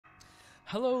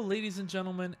Hello, ladies and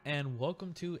gentlemen, and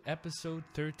welcome to episode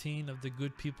 13 of the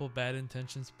Good People, Bad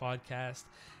Intentions podcast.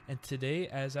 And today,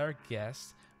 as our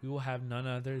guest, we will have none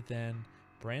other than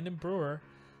Brandon Brewer,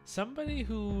 somebody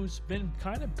who's been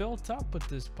kind of built up with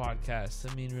this podcast.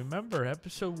 I mean, remember,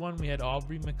 episode 1, we had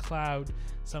Aubrey McLeod,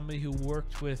 somebody who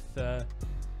worked with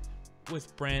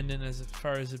Brandon as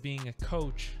far as being a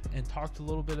coach and talked a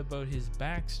little bit about his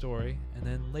backstory. And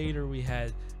then later we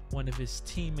had one of his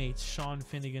teammates, Sean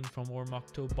Finnegan from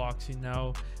Ormukto Boxing,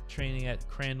 now training at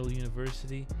Crandall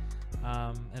University.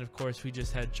 And of course, we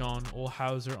just had John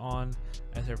Olhauser on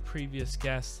as our previous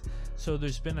guest. So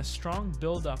there's been a strong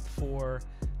build-up for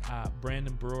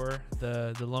Brandon Brewer,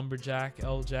 the lumberjack,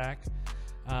 L-Jack.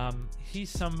 He's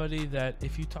somebody that,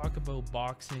 if you talk about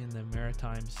boxing in the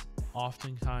Maritimes,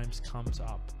 oftentimes comes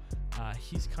up.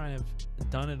 He's kind of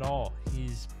done it all.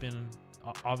 He's been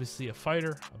obviously a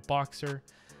fighter, a boxer.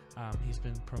 He's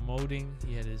been promoting.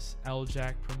 He had his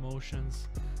L-Jack promotions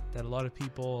that a lot of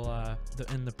people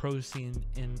in the pro scene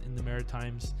in the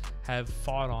Maritimes have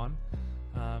fought on,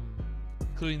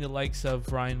 including the likes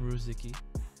of Ryan Ruzicki.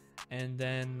 And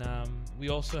then we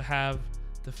also have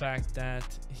the fact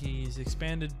that he's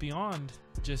expanded beyond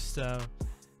just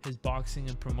his boxing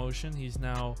and promotion. He's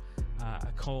now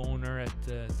a co-owner at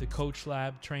the Coach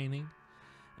Lab training,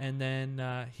 and then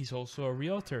he's also a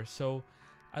realtor. So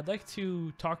I'd like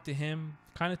to talk to him,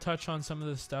 kind of touch on some of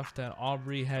the stuff that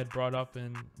Aubrey had brought up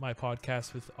in my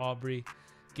podcast with Aubrey,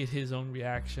 get his own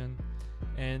reaction,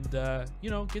 and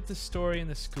get the story and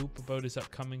the scoop about his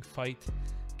upcoming fight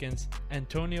against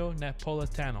Antonio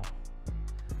Napolitano.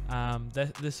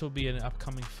 This will be an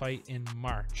upcoming fight in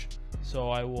March,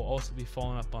 so I will also be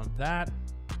following up on that.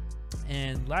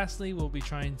 And lastly, we'll be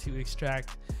trying to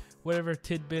extract whatever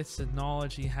tidbits of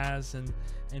knowledge he has, and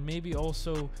maybe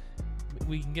also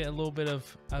we can get a little bit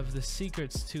of the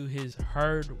secrets to his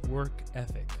hard work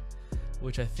ethic,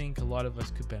 which I think a lot of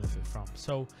us could benefit from.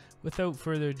 So without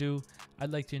further ado,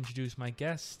 I'd like to introduce my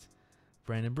guest,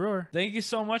 Brandon Brewer. Thank you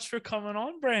so much for coming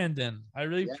on, Brandon. I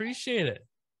really appreciate it.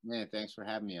 Man, thanks for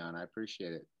having me on. I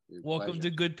appreciate it. Welcome to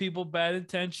Good People, Bad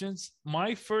Intentions.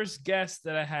 My first guest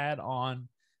that I had on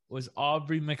was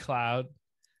Aubrey McLeod,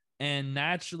 and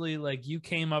naturally, like, you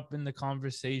came up in the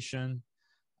conversation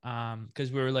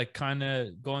because we were like kind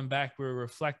of going back. We were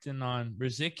reflecting on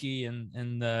Ruzicki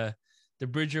and the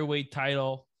Bridgerweight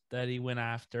title that he went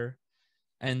after,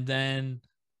 and then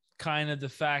kind of the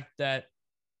fact that,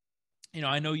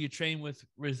 I know you train with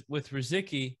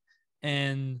Ruzicki,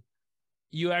 and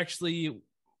you actually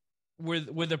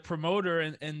were the promoter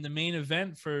and the main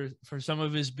event for some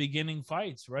of his beginning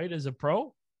fights, right, as a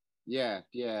pro? Yeah,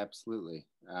 absolutely.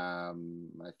 I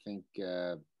think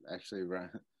actually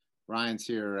Ryan's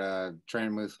here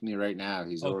training with me right now.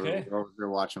 He's over there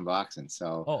watching boxing.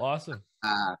 So awesome.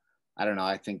 I don't know.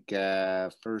 I think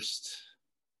the first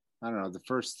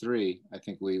three, I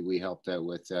think we helped out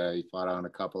with. He fought on a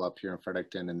couple up here in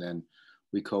Fredericton, and then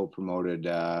we co-promoted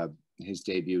his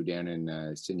debut down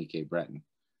in Sydney Cape Breton,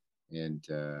 and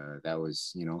that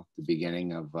was the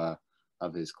beginning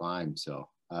of his climb. So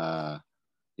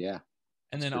yeah.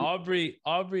 And then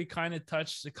Aubrey kind of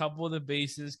touched a couple of the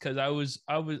bases, because I was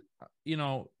everywhere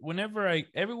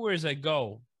as I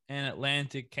go in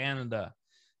Atlantic Canada,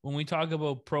 when we talk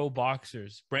about pro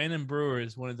boxers, Brandon Brewer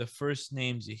is one of the first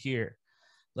names you hear.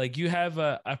 Like, you have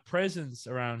a presence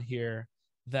around here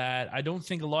that I don't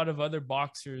think a lot of other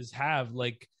boxers have.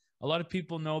 Like, a lot of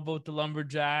people know about the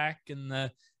lumberjack and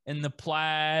the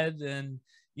plaid, and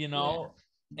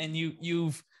and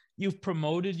you've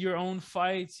promoted your own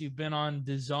fights. You've been on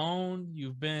DAZN.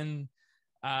 You've been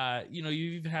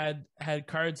you've had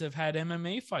cards that have had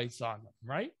MMA fights on them,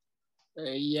 right?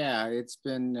 Yeah, it's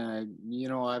been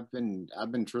I've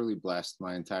been truly blessed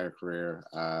my entire career.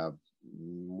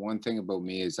 One thing about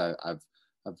me is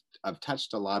I've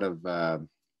touched a lot of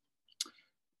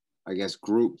I guess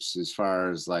groups, as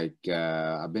far as like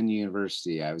I've been to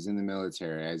university, I was in the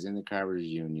military, I was in the Carver's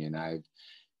Union. I've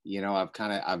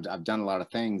done a lot of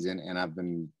things, and I've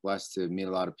been blessed to meet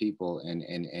a lot of people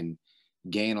and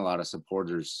gain a lot of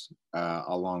supporters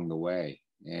along the way.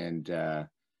 And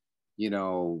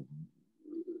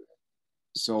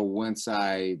so once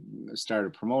I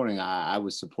started promoting, I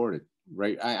was supported,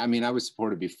 right? I mean, I was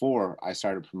supported before I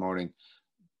started promoting,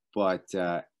 but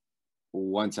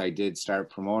once I did start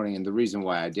promoting, and the reason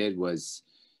why I did was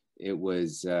it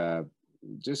was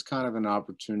just kind of an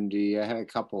opportunity. I had a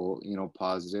couple,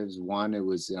 positives. One, it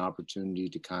was an opportunity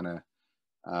to kind of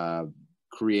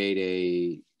create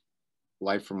a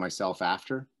life for myself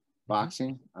after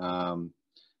boxing,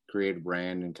 create a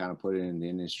brand and kind of put it in the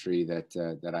industry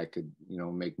that I could,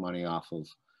 make money off of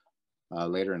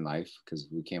later in life because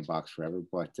we can't box forever.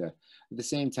 But at the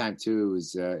same time, too,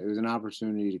 it was an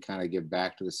opportunity to kind of give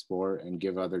back to the sport and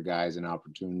give other guys an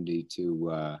opportunity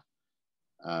to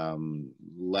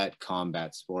let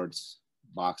combat sports,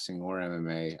 boxing or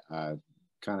MMA,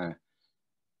 kind of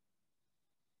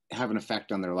have an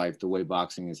effect on their life the way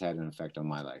boxing has had an effect on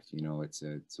my life. You know, I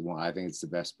think it's the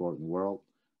best sport in the world,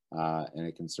 and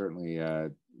it can certainly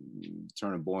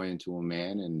turn a boy into a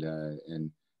man and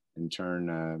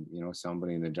turn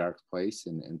somebody in a dark place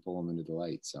and pull them into the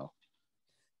light. So.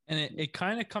 And it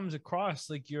kind of comes across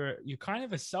like you're kind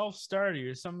of a self-starter.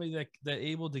 You're somebody that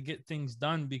able to get things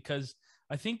done, because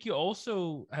I think you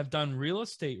also have done real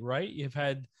estate, right? You've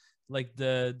had like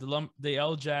the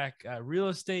LJAC real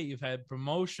estate. You've had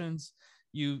promotions.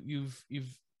 You've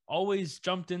always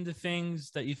jumped into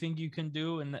things that you think you can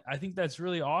do, and I think that's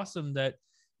really awesome. That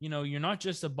you're not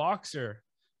just a boxer,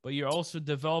 but you're also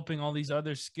developing all these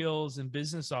other skills and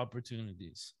business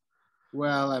opportunities.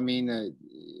 Well, I mean,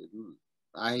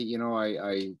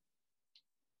 I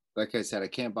like I said, I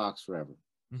can't box forever,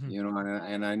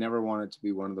 and I never wanted to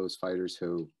be one of those fighters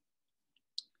who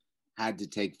had to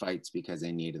take fights because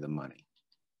they needed the money.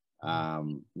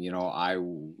 Floyd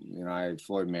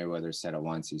Mayweather said it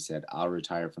once. He said, "I'll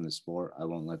retire from the sport. I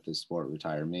won't let this sport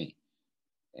retire me."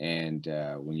 And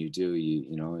when you do,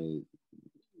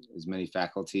 as many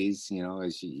faculties,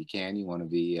 as you can. You want to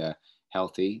be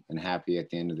healthy and happy at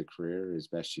the end of the career as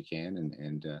best you can,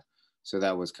 and so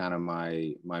that was kind of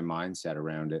my mindset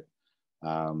around it.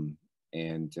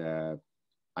 And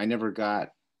I never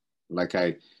got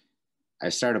I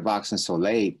started boxing so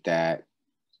late that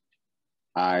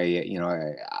I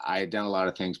had done a lot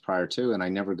of things prior to, and I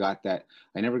never got that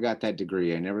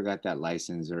degree. I never got that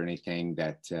license or anything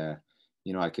that I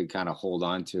could kind of hold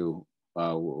on to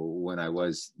when I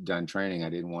was done training.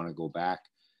 I didn't want to go back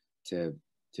to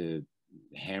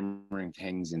hammering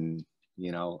things and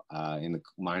in the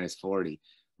minus 40.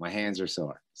 My hands are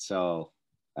sore, so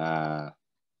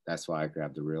that's why I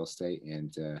grabbed the real estate,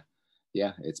 and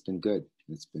yeah, it's been good.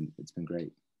 It's been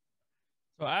great.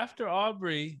 So after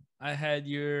Aubrey, I had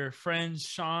your friend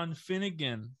Sean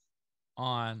Finnegan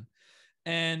on,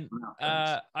 and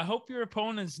I hope your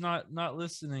opponent's not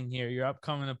listening here, your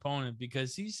upcoming opponent,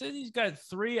 because he said he's got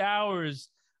 3 hours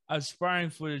of sparring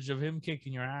footage of him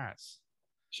kicking your ass.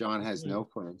 Sean has no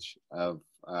footage of.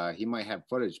 He might have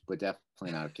footage, but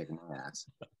definitely not of kicking my ass.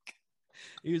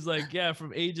 He was like, yeah,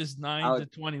 from ages 9 to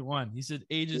 21. He said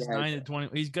ages 9 to 20.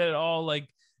 He's got it all, like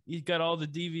he's got all the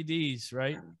DVDs,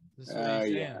 right?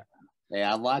 Yeah. Hey,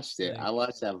 I watched it. I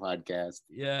watched that podcast.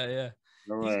 Yeah.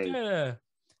 He's got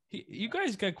you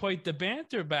guys got quite the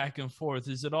banter back and forth.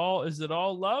 Is it all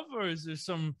love, or is there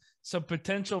some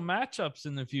potential matchups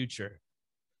in the future?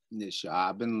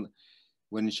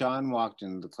 When Sean walked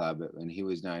into the club when he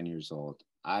was 9 years old,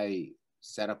 I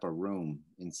set up a room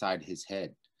inside his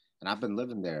head, and I've been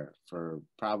living there for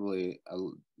probably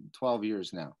 12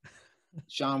 years now.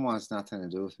 Sean wants nothing to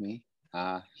do with me.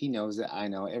 He knows it. I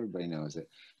know. Everybody knows it.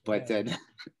 But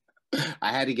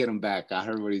I had to get him back. I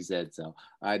heard what he said. So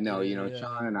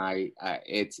Sean and I,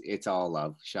 it's all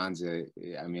love. Sean's I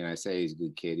say he's a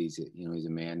good kid. He's a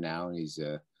man now, and he's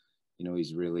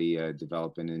he's really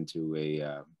developing into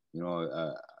a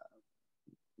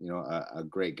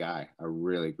great guy, a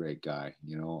really great guy,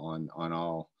 on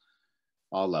all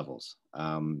levels,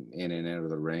 in and out of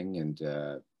the ring. And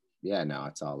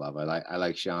it's all love. I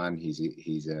like Sean.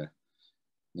 He's a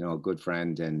good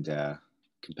friend and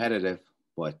competitive,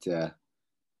 but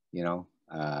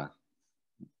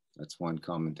that's one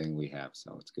common thing we have,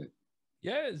 so it's good.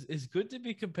 Yeah, it's good to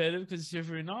be competitive, because if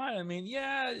you're not, I mean,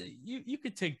 you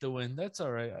could take the win. That's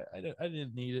all right. I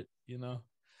didn't need it, it's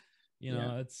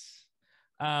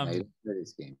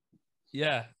this game.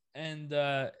 Yeah. And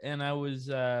I was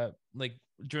like,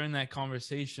 during that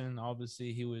conversation,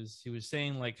 obviously he was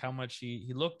saying like how much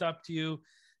he looked up to you,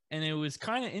 and it was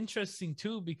kind of interesting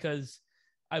too, because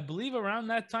I believe around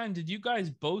that time, did you guys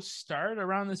both start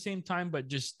around the same time but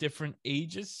just different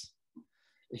ages?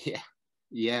 Yeah,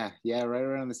 right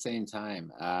around the same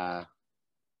time.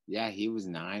 He was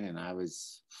 9 and I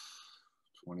was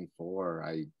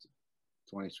 24.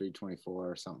 23, 24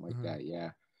 or something like that.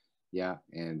 Yeah.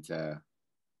 And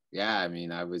I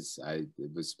mean, I was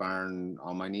sparring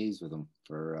on my knees with him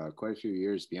for quite a few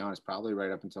years, to be honest, probably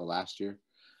right up until last year.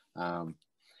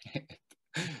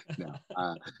 No,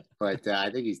 but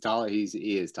I think he's taller. He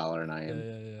is taller than I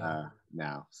am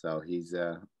now. So he's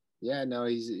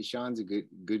Sean's a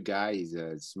good guy. He's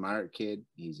a smart kid.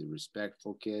 He's a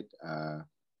respectful kid,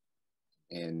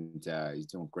 and he's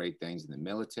doing great things in the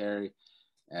military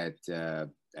at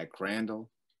Crandall.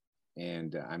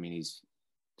 And I mean,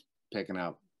 picking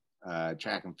up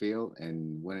track and field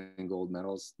and winning gold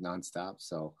medals nonstop.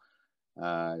 So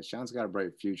Sean's got a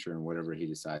bright future in whatever he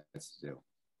decides to do.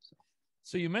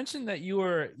 So you mentioned that you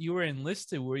were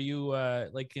enlisted. Were you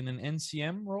like in an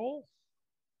NCM role?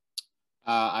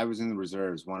 I was in the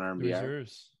reserves, one The RMBR.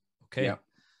 reserves. Okay.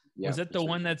 Yeah. Was that the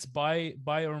one that's by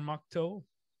Ormocto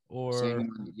or same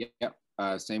one? Yeah.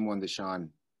 Same one that Sean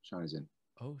is in.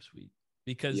 Oh, sweet.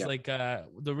 Because like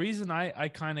the reason I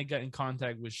kind of got in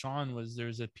contact with Sean was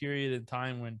there's a period of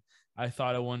time when I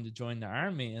thought I wanted to join the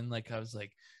army, and like I was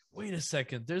like, wait a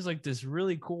second, there's like this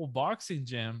really cool boxing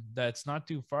gym that's not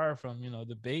too far from, you know,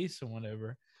 the base or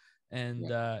whatever. And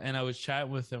and I was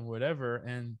chatting with him, whatever,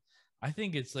 and I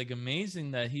think it's like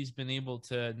amazing that he's been able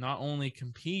to not only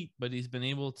compete, but he's been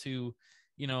able to,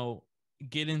 you know,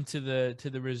 get into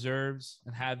the reserves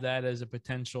and have that as a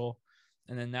potential.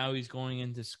 And then now he's going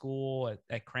into school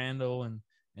at Crandall and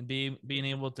being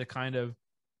able to kind of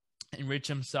enrich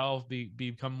himself,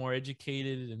 become more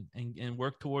educated and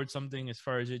work towards something as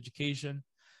far as education.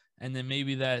 And then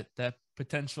maybe that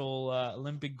potential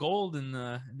Olympic gold in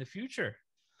the future.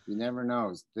 You never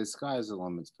know. The sky's the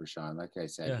limits for Sean. Like I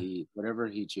said, whatever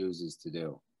he chooses to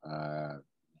do,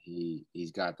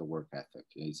 he's got the work ethic.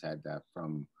 He's had that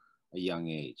from a young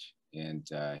age, and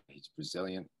he's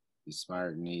resilient. He's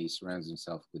smart, and he surrounds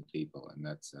himself with people, and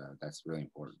that's really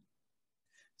important.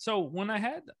 So when I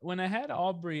had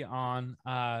Aubrey on,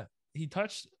 he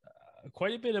touched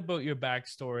quite a bit about your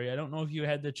backstory. I don't know if you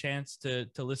had the chance to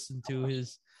listen to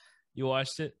his. You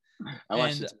watched it. I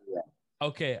watched it too, yeah.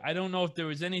 Okay, I don't know if there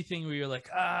was anything where you're like,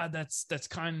 that's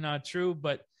kind of not true,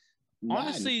 but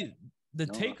honestly, the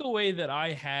takeaway that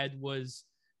I had was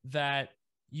that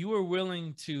you were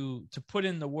willing to put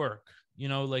in the work. You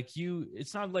know, like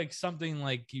it's not like something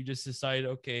like you just decide,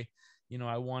 okay, you know,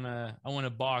 I want to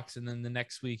box, and then the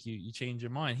next week you change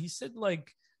your mind. He said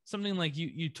like something like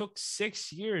you took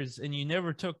 6 years and you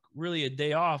never took really a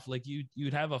day off. Like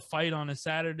you'd have a fight on a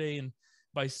Saturday, and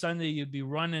by Sunday you'd be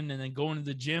running and then going to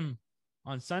the gym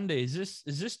on Sunday. Is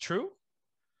this true?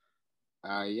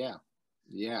 Yeah.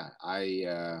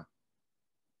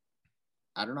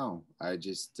 I don't know. I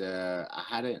just I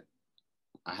had it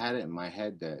in my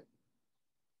head that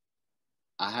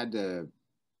I had the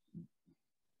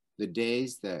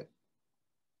days that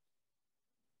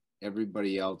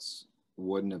everybody else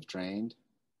wouldn't have trained,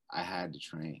 I had to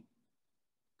train.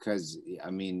 Because I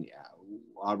mean,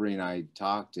 Aubrey and I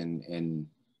talked, and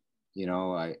you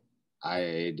know,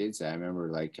 I did say, I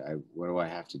remember, like, what do I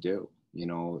have to do, you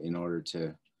know, in order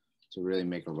to really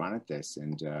make a run at this?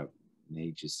 And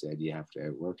he just said, you have to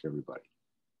outwork everybody.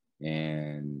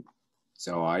 And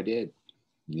so I did,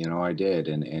 you know, I did.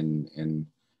 And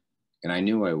I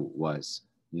knew I was,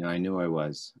 you know,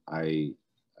 I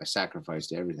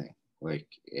sacrificed everything. Like,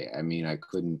 I mean, I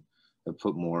couldn't have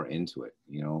put more into it,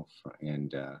 you know,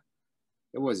 and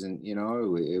it wasn't, you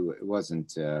know, it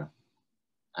wasn't,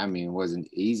 I mean, it wasn't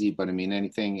easy, but I mean,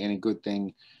 any good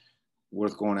thing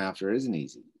worth going after isn't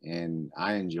easy. And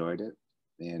I enjoyed it.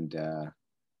 And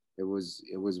it was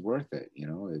worth it. You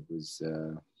know, it was,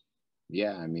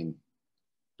 yeah, I mean,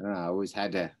 I don't know. I always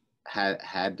had to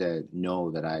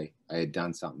know that I had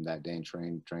done something that day and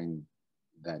trained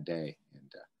that day.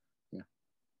 And yeah.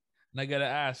 And I got to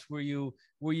ask, were you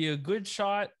a good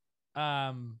shot?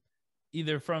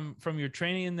 Either from your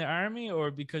training in the army,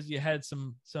 or because you had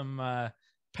some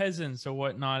peasants or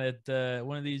whatnot at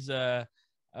one of these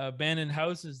abandoned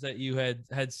houses that you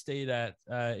had stayed at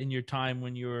in your time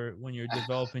when you're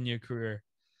developing your career?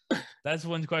 That's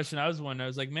one question I was wondering. I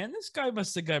was like, man, this guy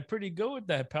must have got pretty good with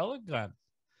that pellet gun.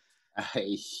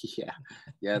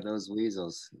 Yeah, those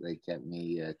weasels, they kept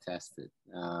me tested.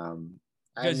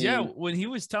 Because when he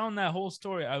was telling that whole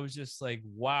story, I was just like,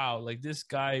 wow, like this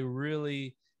guy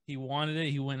really, he wanted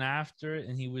it, he went after it,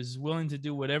 and he was willing to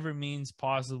do whatever means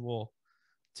possible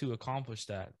to accomplish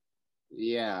that.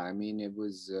 Yeah, I mean, it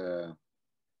was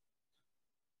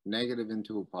negative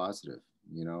into a positive,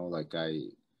 you know, like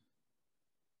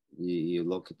you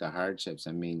look at the hardships.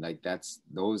 I mean, like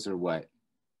those are what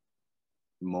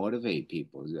motivate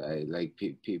people. Like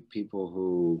people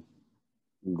who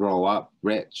grow up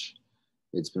rich.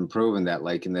 It's been proven that,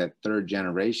 like, in that third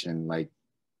generation, like,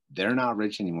 they're not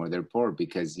rich anymore. They're poor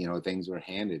because, you know, things were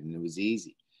handed and it was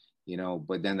easy, you know.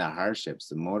 But then the hardships,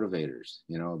 the motivators,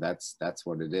 you know, that's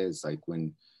what it is. Like,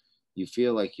 when you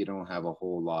feel like you don't have a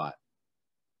whole lot,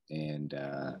 and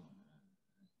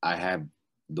I have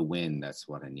the win. That's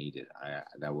what I needed.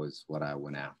 That was what I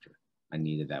went after. I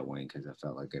needed that win because I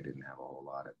felt like I didn't have a whole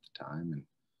lot at the time, and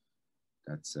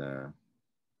that's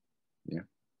yeah,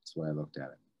 that's why I looked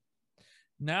at it.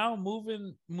 Now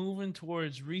moving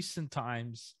towards recent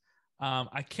times,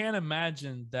 I can't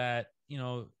imagine that,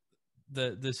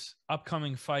 this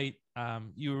upcoming fight.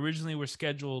 You originally were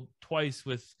scheduled twice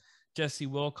with Jesse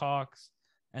Wilcox,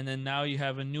 and then now you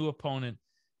have a new opponent.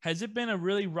 Has it been a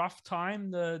really rough time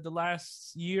the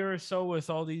last year or so with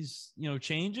all these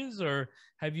changes, or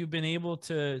have you been able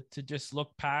to just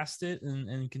look past it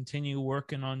and continue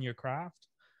working on your craft?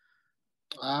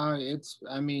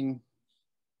 I mean,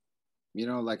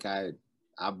 like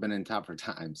I've been in tougher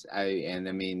times. I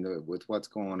mean, with what's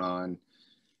going on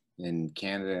in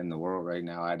Canada and the world right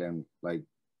now, I didn't like.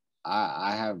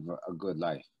 I have a good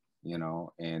life,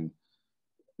 and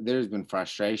there's been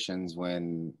frustrations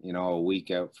when a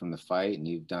week out from the fight and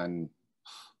you've done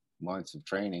months of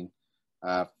training.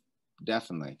 Uh,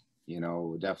 definitely,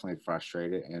 definitely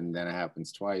frustrated, and then it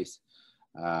happens twice,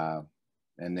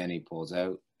 and then he pulls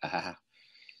out.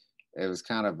 It was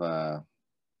kind of a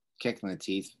kick in the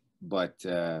teeth, but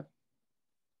I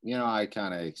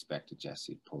kind of expected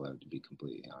Jesse to pull out, to be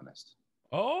completely honest.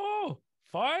 Oh,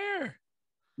 fire!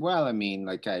 Well, I mean,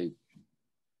 like I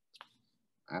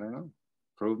don't know,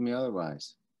 prove me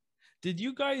otherwise. Did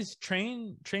you guys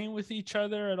train with each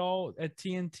other at all at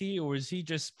TNT, or is he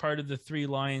just part of the Three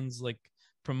Lions like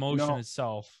promotion No,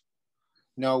 itself?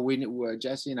 no,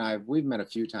 Jesse and we've met a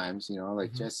few times.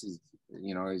 Like Mm-hmm. Jesse's,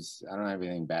 I don't have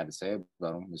anything bad to say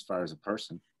about him as far as a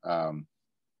person.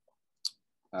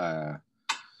 Uh,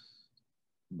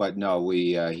 but no,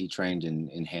 he trained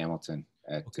in Hamilton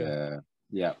at Okay.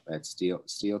 at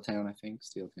Steeltown, I think,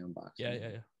 Steeltown Yeah, Boxing. yeah,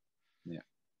 yeah. Yeah.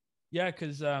 Yeah,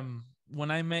 because when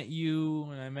I met you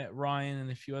and I met Ryan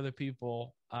and a few other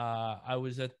people, I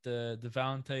was at the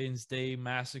Valentine's Day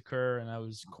massacre and I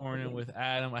was cornering with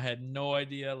Adam. I had no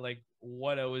idea like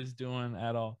what I was doing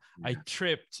at all. I Yeah.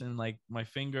 tripped and like my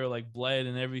finger like bled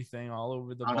and everything all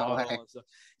over the Oh no bottle way. and stuff.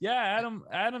 Yeah,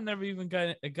 Adam never even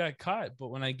got caught, but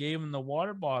when I gave him the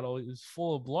water bottle, it was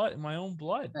full of blood, my own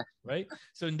blood. Right.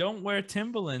 So don't wear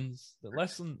Timberlands. The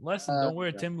lesson, don't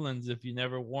wear Timberlands if you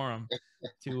never wore them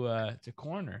to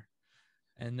corner.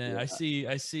 And then Yeah.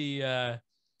 I see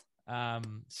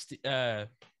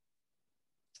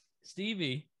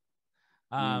Stevie.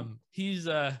 Mm,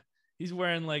 He's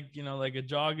wearing like like a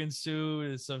jogging suit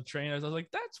and some trainers. I was like,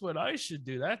 that's what I should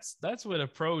do. That's what a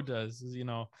pro does, is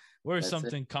wear that's it.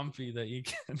 something comfy that you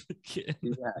can get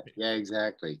in Yeah, yeah,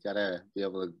 exactly. Gotta be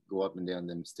able to go up and down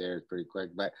them stairs pretty quick.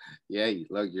 But yeah,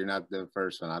 look, you're not the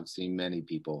first one. I've seen many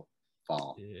people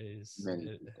fall. is Many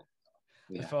people.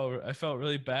 I Yeah. felt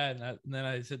really bad, and then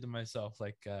I said to myself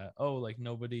like, oh, like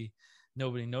nobody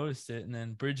noticed it. And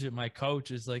then Bridget, my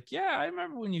coach, is like, yeah, I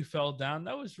remember when you fell down.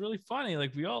 That was really funny.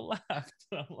 Like we all laughed.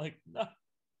 I'm like, no,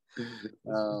 it's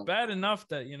Um, bad enough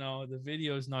that the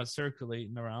video is not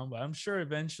circulating around, but I'm sure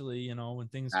eventually, when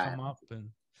things I, come up and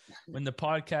when the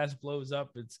podcast blows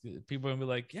up, it's people are gonna be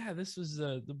like, yeah, this was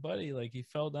the buddy, like he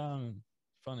fell down and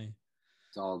funny.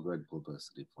 it's all good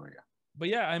publicity for you. But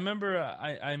yeah, I remember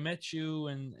I met you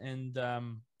and I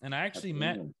actually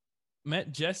Absolutely.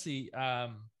 met Jesse.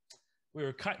 We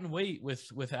were cutting weight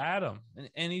with Adam, and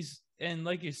and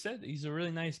like you said, he's a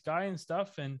really nice guy and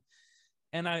stuff.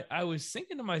 And I was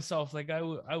thinking to myself, like I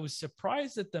was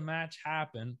surprised that the match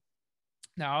happened.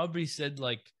 Now Aubrey said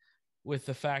like with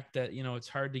the fact that it's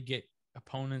hard to get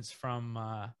opponents from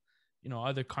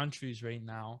other countries right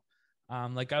now.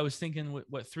 Like I was thinking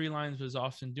what Three Lions was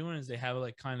often doing is they have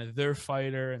like kind of their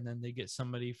fighter and then they get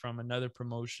somebody from another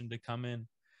promotion to come in.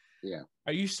 Yeah.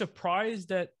 Are you surprised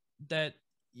that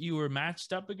you were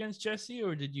matched up against Jesse,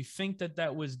 or did you think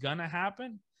that was gonna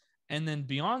happen? And then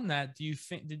beyond that,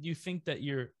 did you think that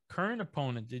your current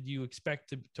opponent, did you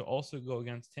expect to also go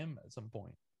against him at some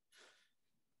point?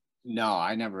 No,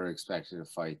 I never expected to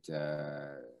fight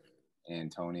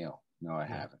Antonio. No, I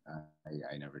Yeah. haven't.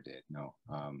 I never did. No.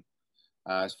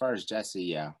 As far as Jesse,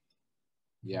 yeah. Mhm.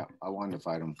 Yeah, I wanted to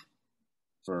fight him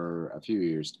for a few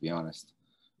years, to be honest.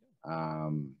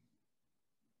 Um,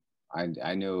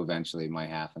 I knew eventually it might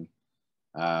happen.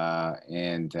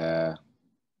 And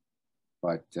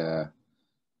but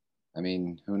I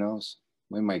mean, who knows?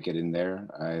 We might get in there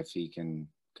if he can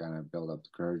kind of build up the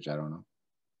courage. I don't know.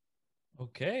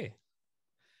 Okay.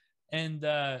 And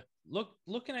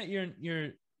looking at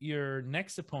your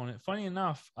next opponent, funny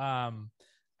enough,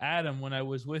 Adam, when I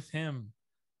was with him,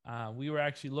 we were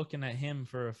actually looking at him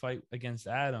for a fight against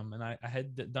Adam, and I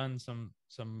had done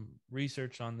some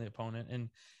research on the opponent, and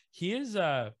he is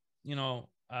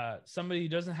somebody who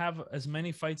doesn't have as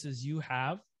many fights as you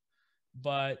have,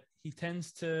 but he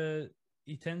tends to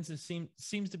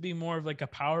seems to be more of like a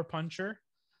power puncher,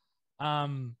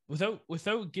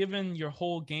 without giving your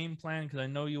whole game plan, because I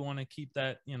know you want to keep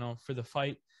that for the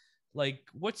fight. like,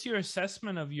 what's your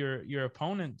assessment of your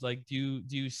opponent? Like, do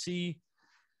you see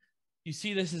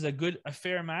this as a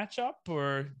fair matchup,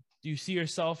 or do you see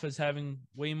yourself as having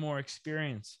way more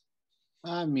experience?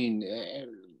 I mean,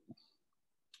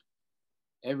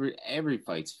 every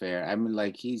fight's fair. I mean,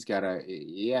 like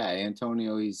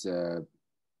Antonio, he's a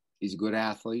good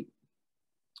athlete.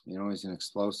 You know, he's an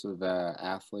explosive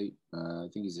athlete. I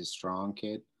think he's a strong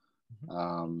kid.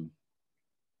 Um,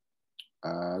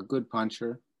 good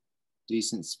puncher,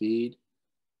 decent speed.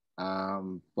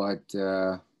 But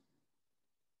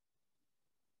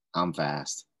I'm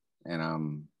fast and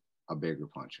I'm a bigger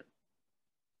puncher.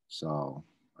 So,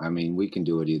 I mean, we can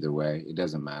do it either way. It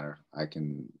doesn't matter. I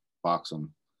can box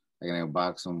him. I can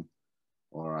outbox him,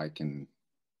 or I can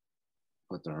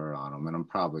put the hurt on him, and I'm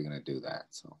probably going to do that.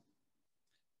 So,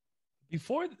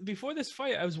 Before this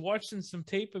fight, I was watching some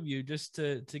tape of you just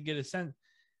to get a sense.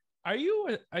 Are you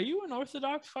an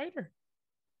orthodox fighter,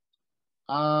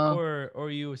 uh, or are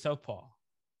you a southpaw?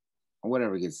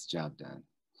 whatever gets the job done.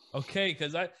 Okay,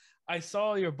 because I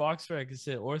saw your box rec. It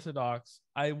said orthodox.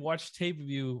 I watched tape of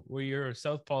you where you're a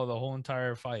southpaw the whole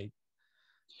entire fight.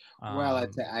 Well,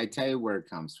 I tell you where it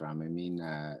comes from. I mean,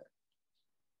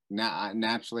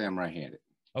 naturally, I'm right-handed.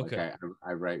 Like Okay.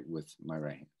 I write with my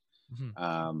right hand.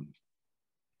 Mm-hmm.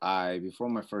 I before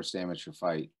my first amateur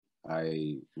fight,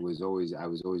 I was always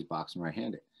boxing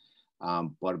right-handed.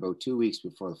 But about 2 weeks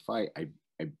before the fight, I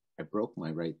broke my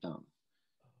right thumb,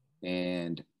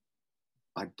 and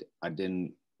I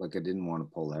didn't want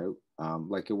to pull out.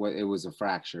 Like it was a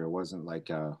fracture. It wasn't like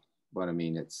a, but I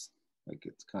mean it's like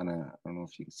it's kind of, I don't know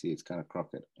if you can see, it's kind of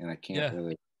crooked, and I can't Yeah.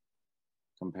 really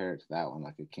compare it to that one.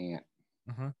 Like I can't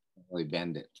Uh-huh. really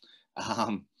bend it.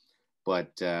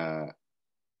 But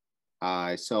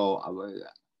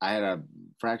I had a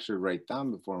fractured right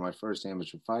thumb before my first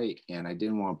amateur fight, and I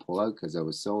didn't want to pull out because I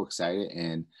was so excited.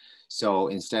 And so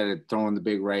instead of throwing the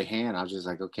big right hand, I was just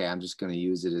like, okay, I'm just going to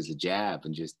use it as a jab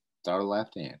and just throw the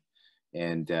left hand.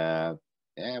 And yeah,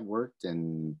 it worked.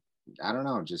 And I don't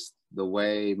know, just the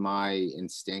way my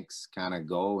instincts kind of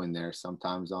go in there.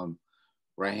 Sometimes I'm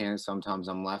right-handed, sometimes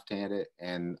I'm left-handed,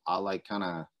 and I'll like kind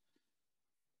of,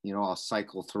 I'll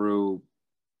cycle through.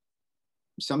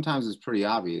 Sometimes it's pretty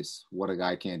obvious what a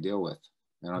guy can't deal with,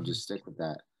 and I'll just stick with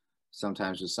that.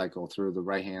 Sometimes you cycle through the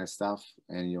right-handed stuff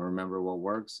and you'll remember what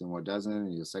works and what doesn't,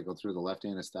 and you'll cycle through the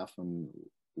left-handed stuff and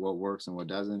what works and what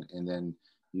doesn't, and then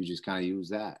you just kind of use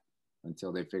that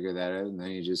until they figure that out, and then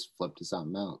you just flip to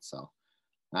something else. So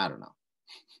I don't know,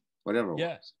 whatever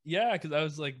Yeah. works. Yeah. Because I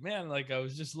was like, man, like I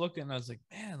was just looking. I was like,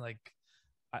 man, like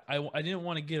I didn't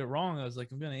want to get it wrong. I was like,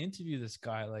 I'm going to interview this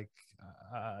guy. Like,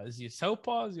 is he a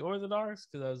southpaw? Is he orthodox?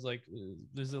 Because I was like,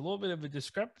 there's a little bit of a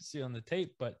discrepancy on the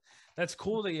tape, but that's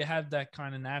cool that you have that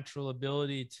kind of natural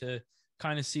ability to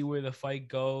kind of see where the fight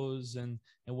goes and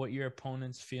what your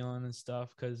opponent's feeling and stuff.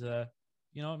 Because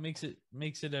it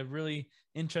makes it a really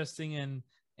interesting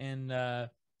and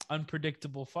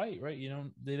unpredictable fight, right?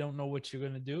 They don't know what you're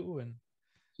going to do, and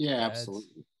Yeah,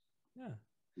 absolutely. yeah.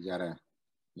 You gotta,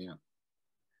 yeah.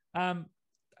 Um,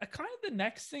 kind of the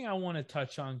next thing I want to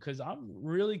touch on, because I'm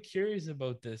really curious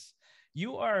about this.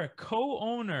 You are a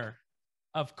co-owner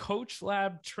of Coach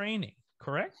Lab Training,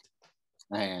 correct?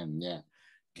 I am, yeah.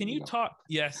 Can you talk?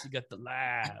 Yes, you got the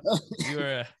lab.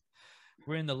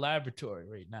 We're in the laboratory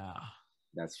right now.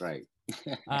 That's right.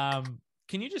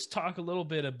 Can you just talk a little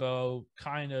bit about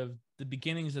kind of the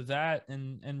beginnings of that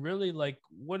and really like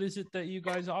what is it that you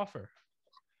guys offer?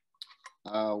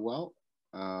 Well,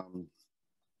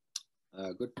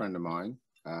 a good friend of mine,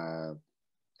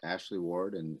 Ashley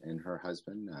Ward, and her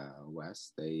husband,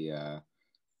 Wes, they,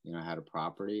 had a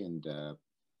property, and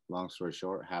long story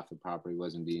short, half the property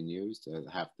wasn't being used,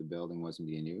 half the building wasn't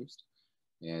being used.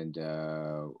 And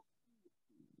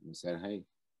we said, hey,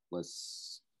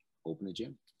 let's open a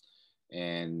gym.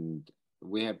 And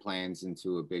we had plans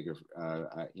into a bigger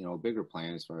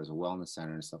plan as far as a wellness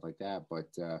center and stuff like that.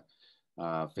 But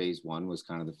phase one was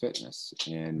kind of the fitness.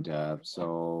 And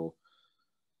so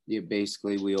yeah,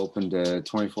 basically we opened a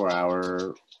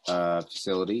 24-hour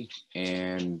facility,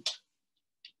 and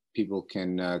people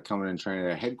can come in and train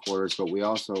at our headquarters, but we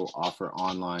also offer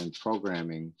online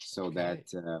programming so that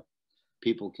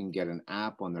people can get an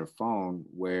app on their phone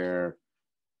where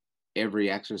every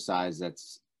exercise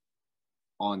that's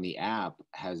on the app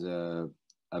has a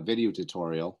video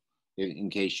tutorial in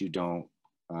case you don't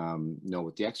know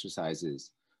what the exercise is.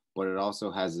 But it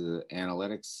also has a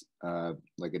analytics,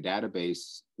 like a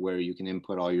database where you can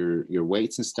input all your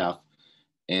weights and stuff.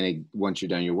 And once you're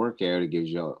done your workout, it gives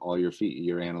you all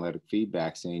your analytic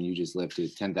feedback saying you just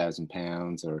lifted 10,000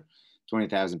 pounds or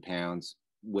 20,000 pounds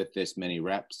with this many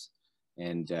reps.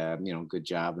 and good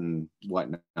job and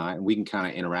whatnot. And we can kind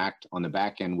of interact on the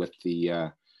back end with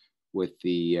the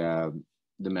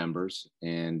members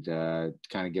and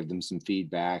kind of give them some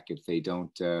feedback if they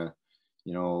don't.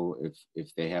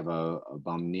 If they have a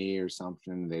bum knee or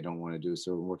something, they don't want to do a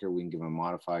certain workout, we can give them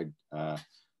a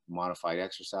modified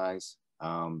exercise.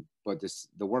 But the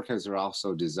workouts are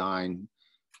also designed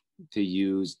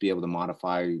to be able to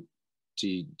modify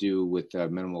to do with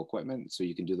minimal equipment, so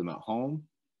you can do them at home,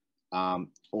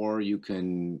 or you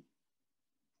can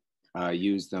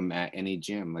use them at any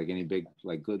gym, like any big,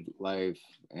 like Good Life,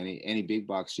 any big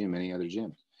box gym, any other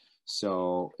gym.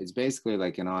 So it's basically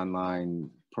like an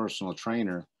online personal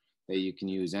trainer that you can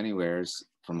use anywhere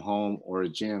from home or a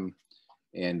gym,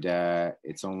 and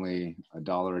it's only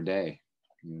 $1 a day.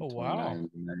 Oh, wow.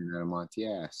 $29.99 a month.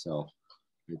 Yeah, so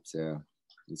it's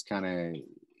kind of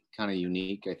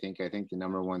unique. I think the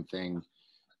number one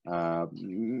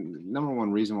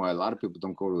reason why a lot of people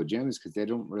don't go to a gym is because they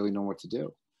don't really know what to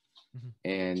do.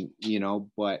 And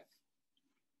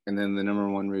and then the number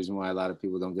one reason why a lot of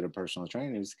people don't get a personal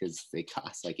trainer is because they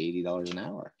cost like $80 an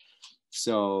hour.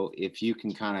 So if you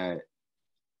can kind of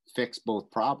fix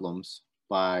both problems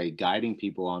by guiding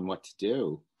people on what to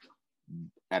do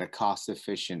at a cost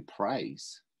efficient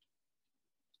price,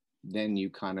 then you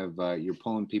kind of you're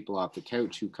pulling people off the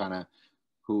couch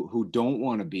who don't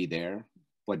want to be there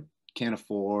but can't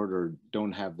afford or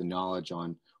don't have the knowledge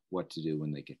on what to do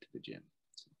when they get to the gym.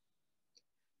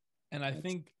 And I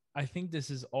think this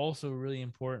is also really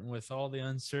important with all the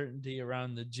uncertainty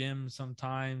around the gym.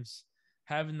 Sometimes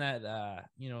having that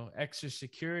extra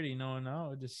security,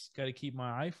 no, just got to keep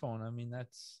my iPhone. I mean,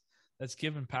 that's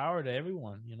giving power to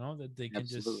everyone, that they can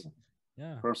just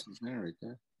personal trainer right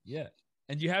there. Yeah.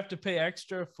 And you have to pay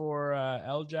extra for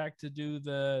LJack to do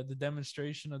the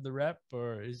demonstration of the rep,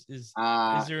 or is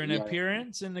there an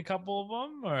appearance in a couple of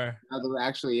them, or? No, there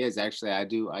actually is. Actually,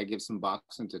 I give some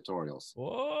boxing tutorials.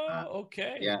 Oh,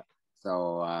 okay. Yeah.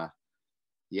 So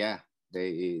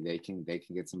they can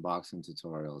get some boxing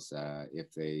tutorials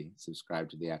if they subscribe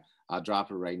to the app. I'll drop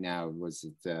it right now. I'm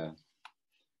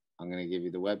gonna give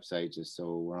you the website just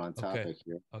so we're on topic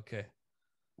here. Okay.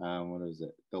 What is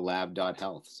it? The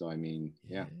lab.health. So I mean,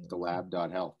 the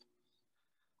lab.health.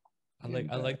 I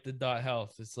like the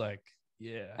 .health. It's like,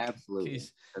 absolutely.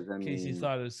 In case you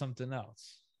thought it was something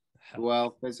else.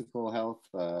 Well, physical health,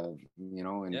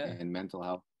 and mental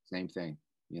health, same thing.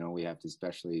 We have to,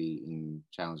 especially in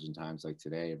challenging times like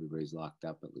today, everybody's locked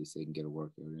up. At least they can get a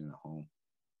workout in at home.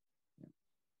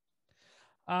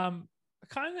 Yeah.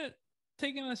 Kind of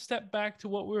taking a step back to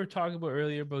what we were talking about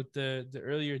earlier about the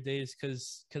earlier days,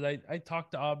 because I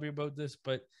talked to Aubrey about this,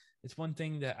 but it's one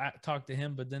thing that I talked to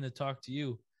him, but then to talk to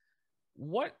you.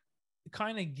 What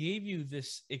kind of gave you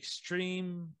this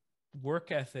extreme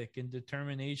work ethic and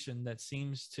determination that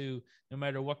seems to, no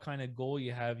matter what kind of goal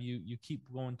you have, you keep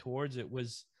going towards it?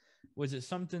 Was it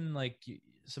something like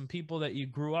some people that you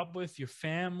grew up with, your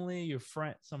family, your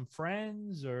some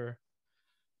friends, or?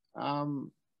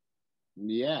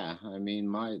 Yeah, I mean,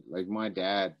 my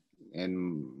dad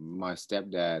and my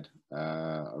stepdad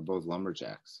are both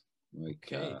lumberjacks. And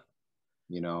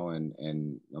no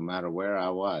matter where I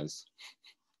was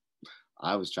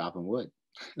chopping wood.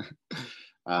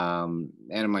 And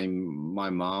my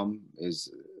mom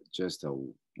is just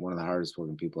one of the hardest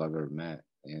working people I've ever met.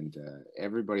 And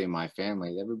everybody in my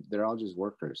family, they're all just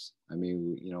workers. I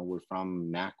mean, we're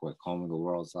from Nakwik, home of the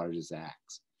world's largest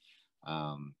axe.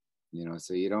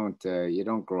 So you don't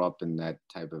grow up in that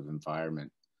type of environment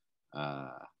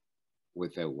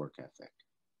without work ethic.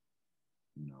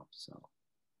 So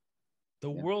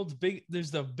world's big.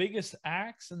 There's the biggest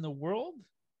axe in the world.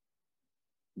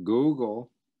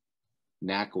 Google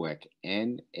Nakwik,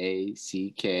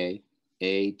 Nakkawic.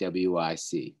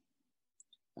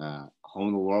 Home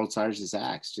of the world's largest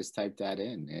axe. Just type that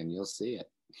in and you'll see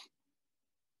it.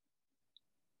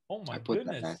 Oh my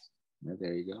goodness!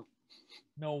 There you go.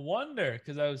 No wonder,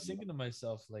 because I was thinking to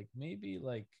myself, like, maybe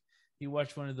like he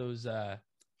watched one of those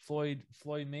Floyd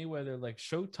Mayweather like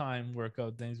Showtime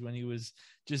workout things when he was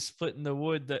just splitting the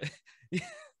wood. That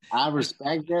I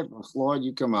respect it, but Floyd,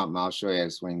 you come up and I'll show you how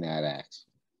to swing that axe.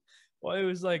 Well, it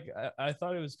was like I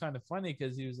thought it was kind of funny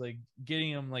because he was like getting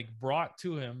him like brought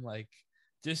to him like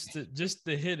just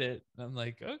to hit it. And I'm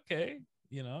like, okay,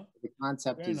 The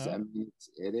concept is, enough. I mean,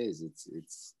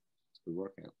 it's a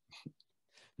workout.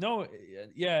 No,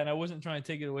 yeah, and I wasn't trying to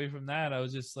take it away from that. I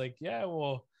was just like, yeah,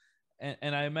 well,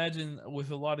 and I imagine with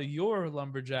a lot of your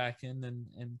lumberjacking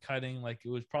and cutting, like it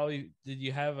was probably, did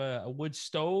you have a wood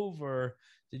stove, or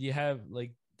did you have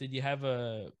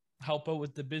a help out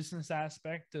with the business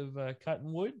aspect of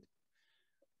cutting wood?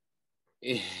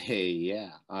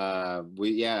 Yeah. I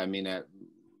mean,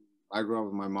 I grew up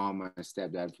with my mom and my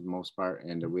stepdad for the most part,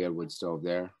 and we had wood stove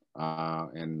there.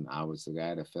 And I was the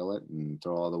guy to fill it and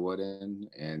throw all the wood in.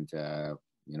 And,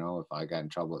 if I got in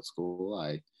trouble at school,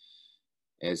 I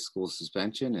had school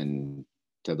suspension and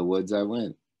to the woods I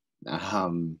went.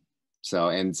 Um,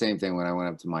 and same thing when I went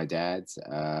up to my dad's,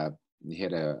 he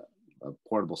had a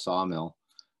portable sawmill,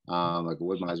 like a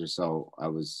wood miser. So I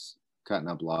was cutting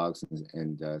up logs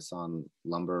and sawing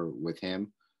lumber with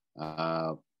him,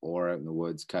 or out in the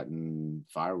woods cutting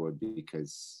firewood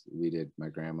because we did, my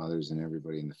grandmother's and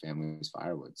everybody in the family was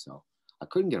firewood. So I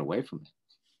couldn't get away from it.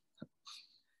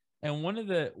 And one of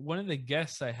the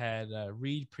guests I had,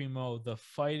 Reed Primo, the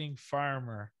fighting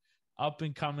farmer, up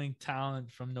and coming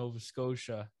talent from Nova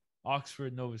Scotia,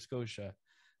 Oxford, Nova Scotia.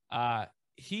 Uh,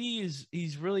 he's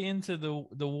really into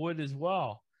the wood as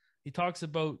well. He talks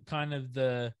about kind of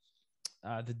the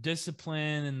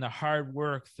discipline and the hard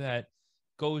work that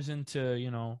goes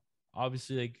into,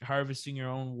 obviously like harvesting your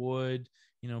own wood,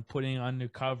 putting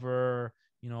undercover,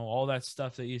 all that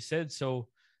stuff that you said. So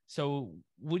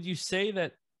would you say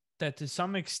that to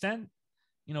some extent,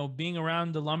 being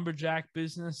around the lumberjack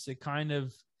business, it kind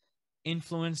of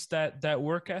influenced that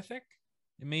work ethic?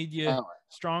 It made you Oh,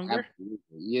 stronger?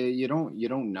 absolutely. You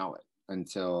don't know it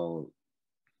until,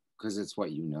 because it's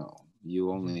what you know. You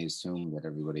Mhm. only assume that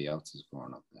everybody else is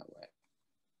growing up that way.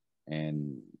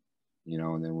 And,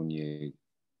 and then when you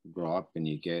grow up and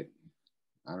you get,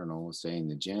 I don't know, say in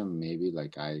the gym, maybe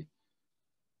like I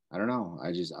don't know. I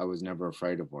was never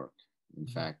afraid of work. In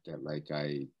Mhm. fact, that like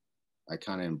I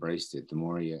kind of embraced it. The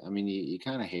more you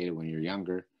kind of hate it when you're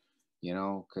younger,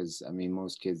 because I mean,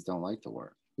 most kids don't like to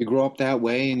work. You grow up that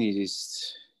way and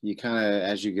you kind of,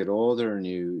 as you get older and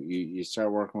you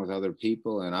start working with other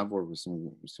people, and I've worked with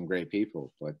some great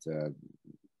people, but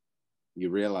you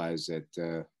realize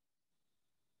that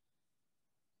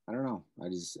I don't know. I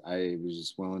was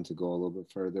just willing to go a little bit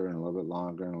further and a little bit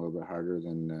longer and a little bit harder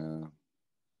than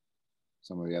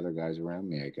some of the other guys around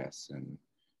me, I guess. And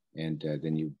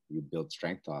then you build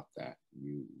strength off that.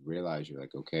 You realize you're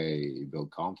like, okay, you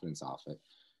build confidence off it,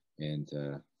 and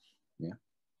yeah.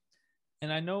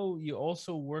 And I know you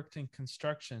also worked in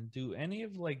construction. Do any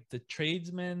of like the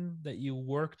tradesmen that you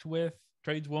worked with,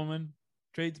 tradeswomen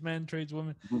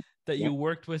Mhm. that Yeah. you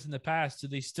worked with in the past, do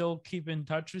they still keep in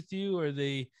touch with you? Or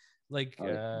they like Oh,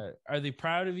 yeah. are they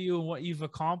proud of you and what you've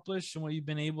accomplished and what you've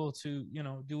been able to,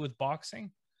 do with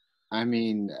boxing? I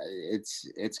mean,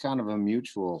 it's kind of a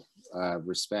mutual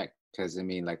respect, because I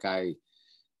mean, like I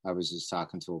was just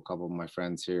talking to a couple of my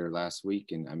friends here last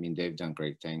week, and I mean, they've done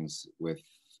great things with,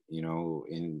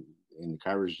 in the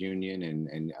Carvers Union,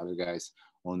 and other guys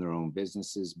own their own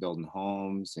businesses, building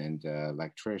homes and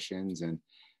electricians, and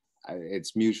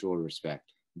it's mutual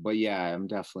respect. But yeah, I'm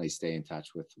definitely stay in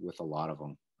touch with a lot of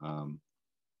them. A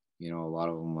lot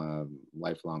of them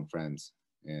lifelong friends,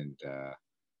 and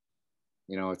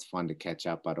it's fun to catch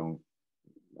up. I don't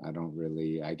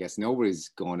really. I guess nobody's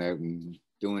going out and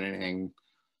doing anything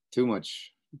too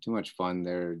much fun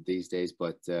there these days.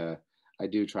 But I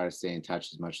do try to stay in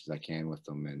touch as much as I can with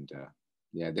them. And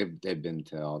yeah, they've been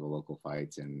to all the local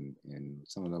fights and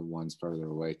some of the ones further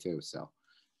away too. So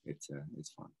it's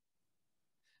fun.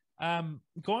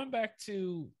 Going back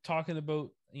to talking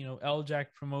about, LJAC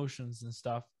promotions and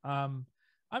stuff. I'm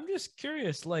just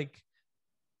curious, like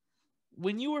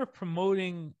when you were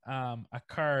promoting a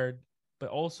card but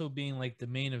also being like the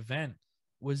main event,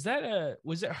 was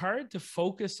it hard to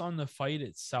focus on the fight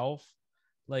itself,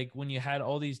 like when you had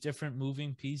all these different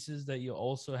moving pieces that you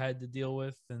also had to deal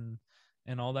with and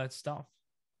all that stuff,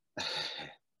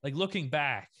 like looking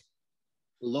back?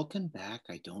 Looking back,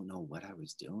 I don't know what I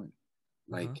was doing.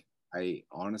 Uh-huh. Like I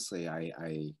honestly, I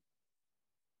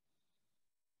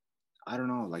don't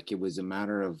know. Like it was a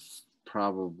matter of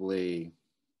probably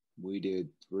we did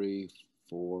three,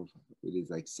 four, we did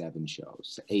like 7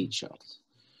 shows, Mm-hmm. 8 shows,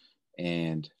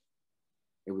 and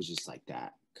it was just like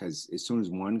that. Because as soon as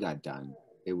one got done,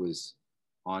 it was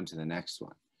on to the next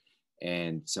one.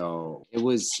 And so it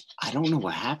was, I don't know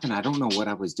what happened. I don't know what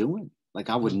I was doing. Like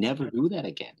I would Uh-huh. never do that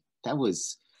again. That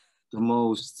was the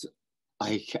most,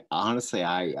 like, honestly,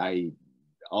 I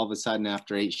all of a sudden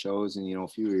after 8 shows and, a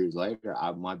few years later,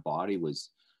 my body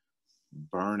was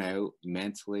burnt out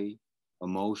mentally,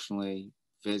 emotionally,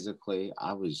 physically.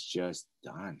 I was just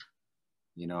done,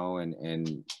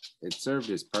 and it served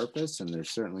its purpose, and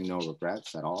there's certainly no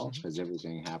regrets at all Mm-hmm. because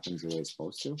everything happens the way it's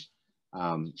supposed to.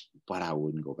 But I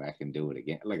wouldn't go back and do it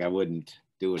again. Like I wouldn't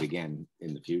do it again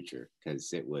in the future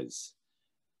because it was,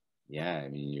 yeah. I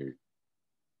mean,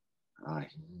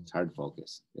 it's hard to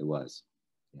focus. It was,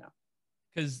 yeah.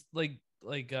 Because like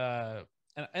like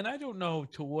and I don't know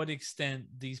to what extent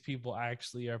these people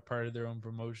actually are part of their own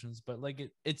promotions, but like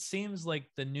it seems like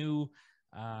the new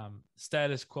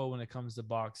status quo when it comes to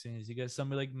boxing is you got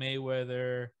somebody like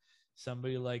Mayweather,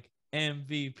 somebody like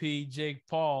MVP Jake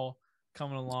Paul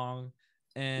coming along,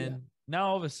 Yeah. and now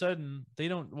all of a sudden they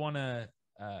don't want to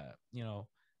you know,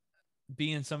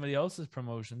 be in somebody else's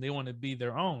promotion. They want to be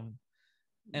their own.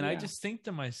 And I Yeah. just think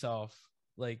to myself,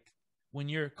 like, when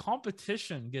your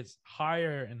competition gets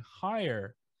higher and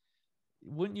higher,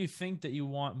 wouldn't you think that you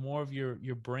want more of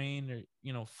your brain,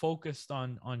 or focused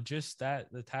on just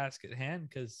that, the task at hand?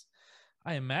 Because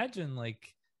I imagine,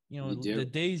 like, You the do.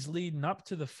 days leading up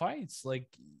to the fights,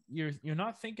 like, you're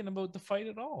not thinking about the fight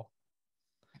at all.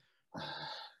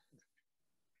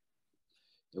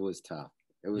 It was tough.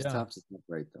 It was Yeah. tough to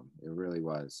separate them. It really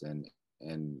was. And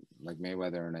like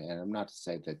Mayweather, and I'm not to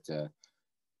say that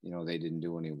they didn't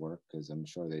do any work, because I'm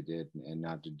sure they did, and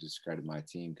not to discredit my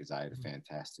team, because I had a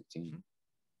fantastic team.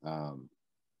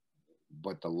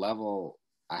 But the level,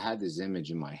 I had this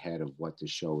image in my head of what the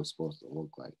show was supposed to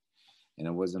look like. And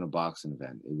it wasn't a boxing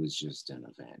event. It was just an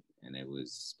event. And it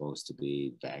was supposed to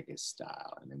be Vegas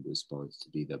style. And it was supposed to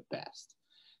be the best,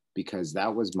 because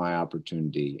that was my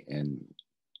opportunity, and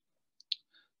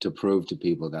to prove to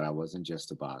people that I wasn't just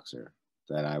a boxer,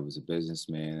 that I was a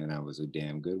businessman, and I was a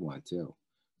damn good one too.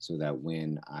 So that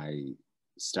when I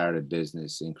started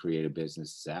business and created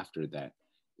businesses after that,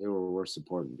 they were worth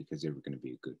supporting, because they were going to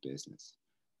be a good business.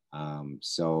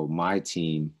 So my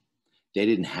team, they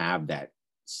didn't have that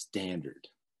standard.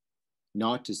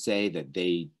 Not to say that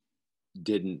they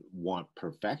didn't want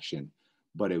perfection,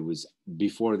 but it was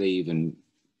before they even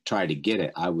tried to get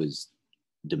it, I was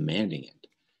demanding it,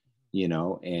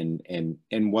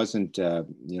 and wasn't, I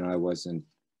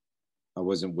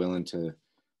wasn't willing to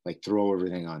like throw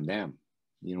everything on them.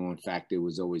 In fact, it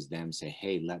was always them say,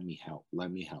 hey, let me help,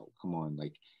 come on,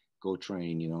 like, go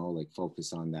train, like,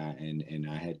 focus on that. And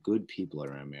I had good people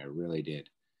around me. I really did.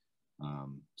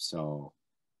 So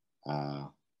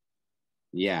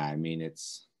yeah, I mean,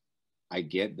 I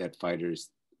get that fighters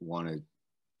want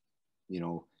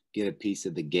to, get a piece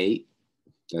of the gate.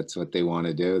 That's what they want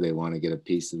to do. They want to get a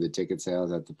piece of the ticket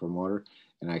sales at the promoter.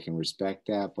 And I can respect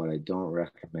that, but I don't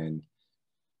recommend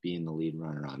being the lead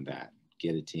runner on that.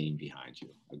 Get a team behind you,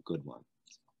 a good one.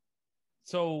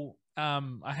 So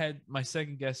I had my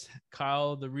second guest,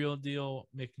 Kyle, the real deal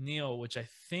McNeil, which I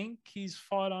think he's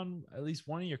fought on at least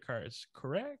one of your cards,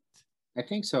 correct? I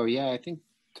think so. Yeah, I think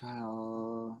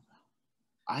Kyle.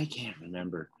 I can't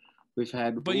remember. We've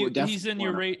had But he's definitely in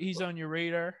your one. rate. He's on your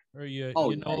radar, or you Oh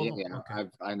you yeah, yeah, know him. yeah. Okay.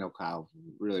 I know Kyle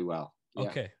really well. Yeah,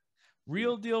 Okay. yeah,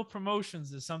 Real Deal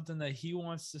Promotions is something that he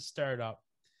wants to start up.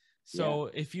 yeah. So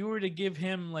if you were to give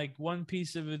him like one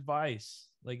piece of advice,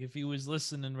 like if he was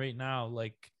listening right now,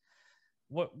 like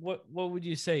what would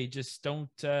you say? Just don't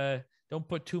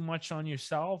put too much on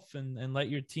yourself, and let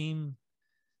your team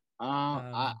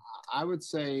I um I would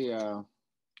say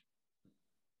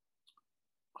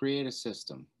create a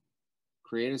system.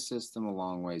 Create a system a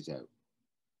long ways out,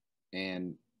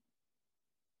 and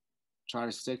try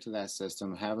to stick to that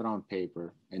system. Have it on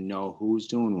paper, and know who's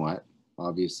doing what,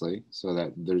 obviously, so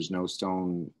that there's no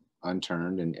stone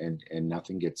unturned, and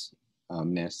nothing gets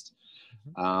missed.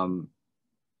 Um,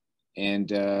 and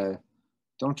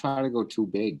don't try to go too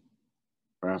big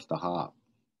right off the hop,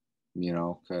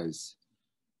 because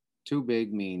too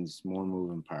big means more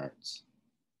moving parts.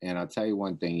 And I'll tell you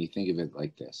one thing, you think of it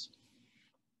like this.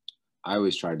 I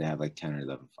always tried to have like 10 or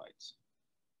 11 fights.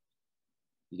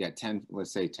 You got 10,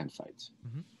 let's say 10 fights.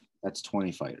 mhm. That's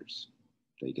 20 fighters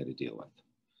that you got to deal with.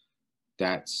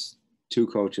 That's 2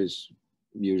 coaches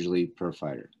usually per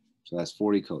fighter. So that's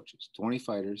 40 coaches, 20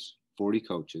 fighters, 40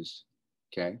 coaches,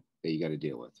 okay, that you got to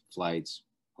deal with. Flights,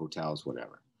 hotels,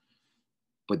 whatever.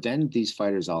 But then these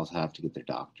fighters also have to get their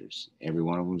doctors. Every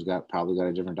one of them's probably got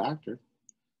a different doctor.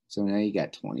 So now you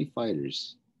got 20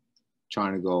 fighters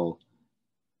trying to go,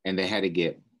 and they had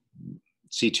to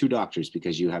see 2 doctors,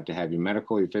 because you have to have your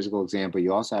medical, your physical exam, but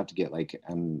you also have to get like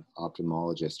an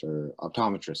ophthalmologist or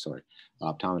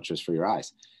optometrist for your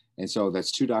eyes. And so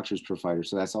that's 2 doctors per fighter.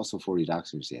 So that's also 40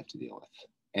 doctors you have to deal with.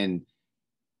 And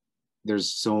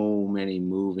there's so many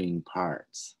moving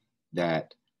parts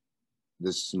that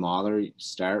the smaller,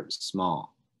 start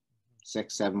small,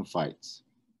 6, 7 fights,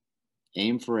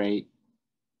 aim for 8,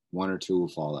 1 or 2 will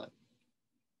fall out.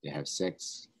 You have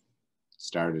 6,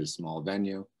 start at a small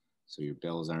venue, so your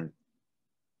bills aren't,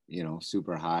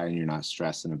 super high, and you're not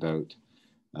stressing about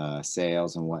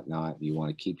sales and whatnot. You want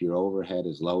to keep your overhead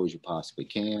as low as you possibly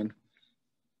can,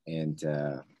 and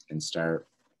start,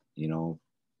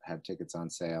 have tickets on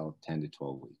sale 10 to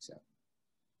 12 weeks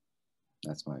out.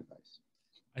 That's my advice.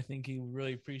 I think he would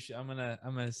really appreciate. I'm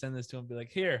gonna send this to him. And be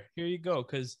like, here you go,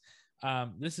 because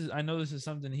I know this is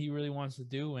something he really wants to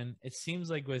do, and it seems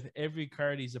like with every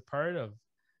card he's a part of,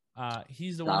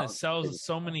 he's the one that sells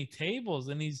so many tables,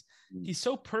 and he's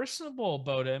so personable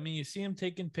about it. I mean, you see him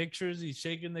taking pictures, he's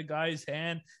shaking the guy's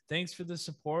hand, thanks for the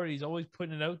support. He's always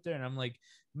putting it out there, and I'm like,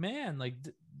 man, like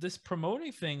this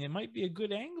promoting thing, it might be a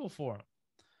good angle for him.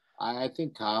 I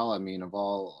think Kyle, I mean, of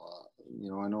all,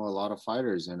 I know a lot of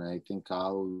fighters, and I think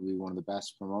Kyle would be one of the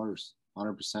best promoters,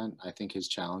 100%. I think his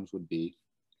challenge would be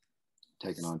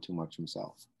taking on too much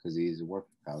himself, because he's a worker.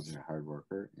 Kyle's a hard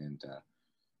worker,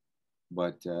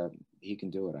 but he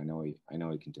can do it. I know he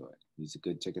can do it. He's a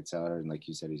good ticket seller, and like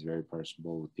you said, he's very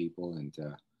personable with people, and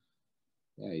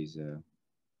yeah, he's a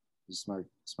smart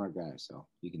guy, so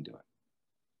he can do it.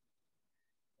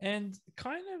 And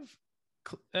kind of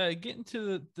getting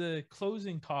to the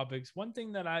closing topics, one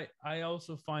thing that I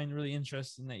also find really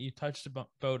interesting that you touched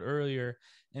about earlier,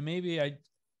 and maybe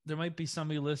there might be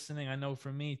somebody listening, I know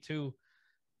for me too,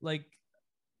 like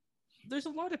there's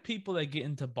a lot of people that get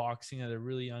into boxing at a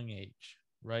really young age,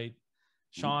 right?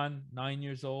 Sean, 9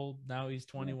 years old, now he's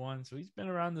 21, so he's been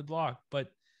around the block.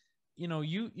 But you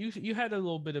had a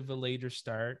little bit of a later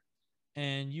start,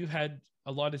 and you had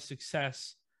a lot of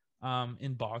success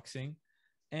in boxing.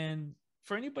 And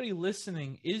for anybody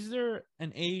listening, is there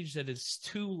an age that is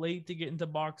too late to get into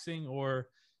boxing, or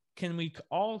can we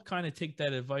all kind of take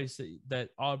that advice that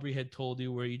Aubrey had told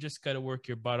you, where you just got to work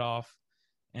your butt off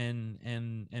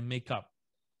and make up?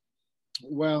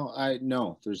 Well,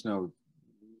 no, there's no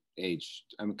age.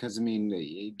 Because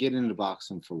you get into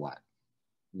boxing for what?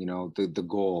 The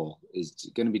goal is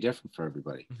going to be different for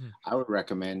everybody. Mm-hmm. I would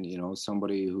recommend,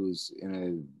 somebody who's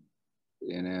in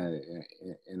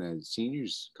a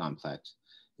seniors complex.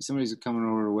 If somebody's coming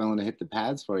over willing to hit the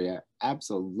pads for you,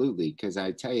 absolutely. Because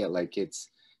I tell you, like it's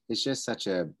just such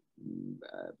a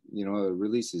it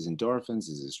releases endorphins,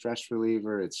 is a stress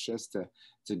reliever. It's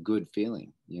a good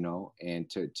feeling, and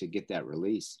to get that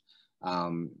release.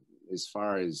 As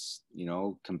far as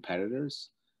competitors,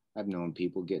 I've known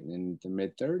people getting in the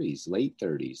mid 30s, late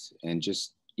 30s, and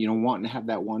just wanting to have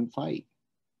that one fight.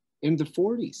 In the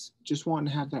 40s, just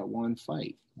wanting to have that one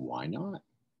fight. Why not?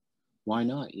 Why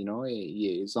not?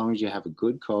 As long as you have a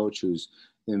good coach who's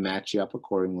going to match you up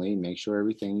accordingly and make sure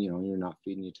everything, you're not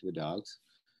feeding you to the dogs.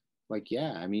 Like,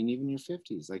 yeah, I mean, even your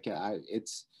 50s, like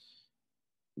it's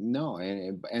no.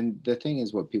 And the thing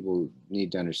is, what people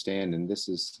need to understand, and this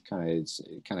is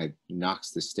it kind of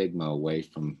knocks the stigma away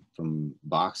from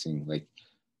boxing. Like,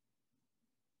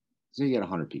 so you get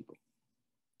 100 people,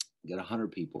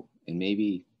 and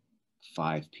maybe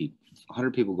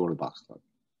 100 people go to the box club.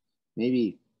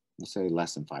 Maybe we'll say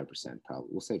less than 5%, probably.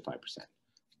 We'll say 5%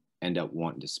 end up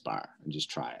wanting to spar and just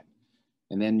try it.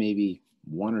 And then maybe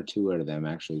 1 or 2 out of them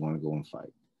actually want to go and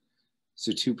fight.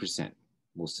 So 2%,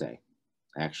 we'll say,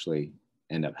 actually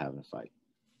end up having a fight.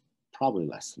 Probably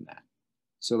less than that.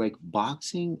 So like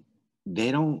boxing,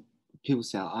 people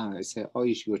say, oh,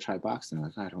 you should go try boxing. I'm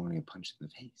like, I don't want to get punched in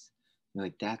the face. You're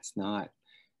like, that's not,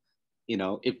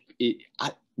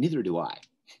 neither do I.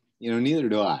 Neither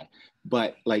do I.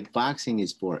 But like boxing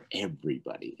is for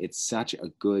everybody. It's such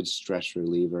a good stress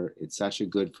reliever. It's such a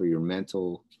good for your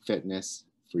mental fitness,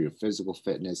 for your physical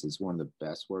fitness. It's one of the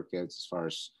best workouts as far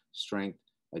as strength,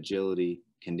 agility,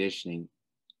 conditioning,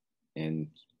 and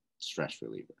stress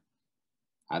reliever.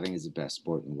 I think it's the best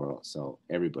sport in the world. So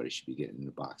everybody should be getting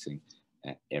into boxing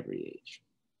at every age.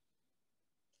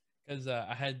 Because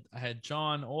I had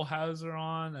John Olhauser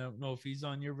on. I don't know if he's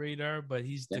on your radar, but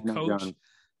he's the coach. John.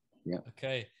 Yeah.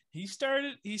 Okay. He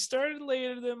started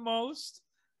later than most.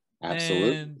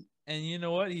 Absolutely. And you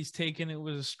know what? He's taken it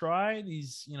with a stride.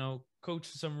 He's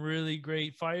coached some really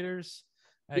great fighters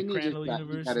at Crandall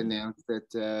University. He got announced that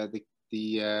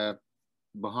the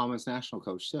Bahamas national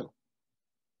coach too.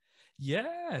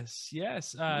 Yes.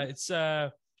 It's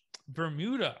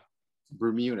Bermuda.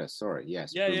 Sorry.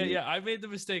 Yes. Yeah. I made the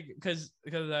mistake because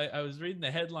I was reading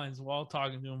the headlines while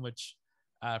talking to him, which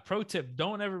pro tip,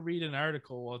 don't ever read an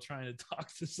article while trying to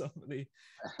talk to somebody.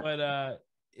 But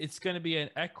it's going to be in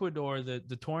Ecuador,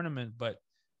 the tournament, but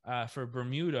for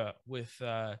Bermuda with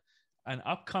an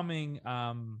upcoming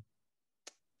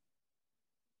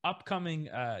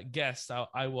guest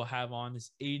I will have on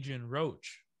is Adrian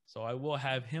Roach. So I will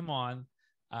have him on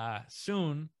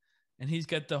soon. And he's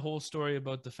got the whole story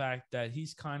about the fact that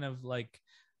he's kind of like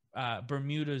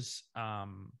Bermuda's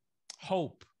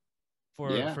hope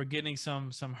for getting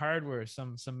some hardware,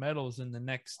 some medals in the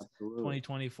next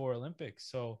 2024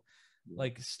 Olympics. So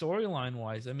like storyline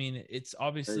wise. I mean, it's Very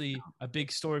obviously talented. a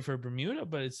big story for Bermuda,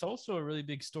 but it's also a really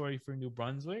big story for New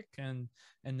Brunswick and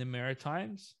the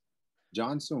Maritimes.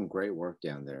 John's doing great work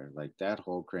down there. Like that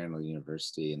whole Crandall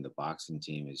University and the boxing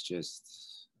team is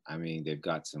just, I mean, they've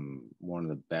got one of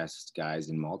the best guys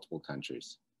in multiple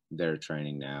countries. They're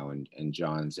training now, and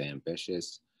John's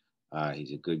ambitious.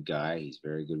 He's a good guy. He's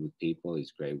very good with people.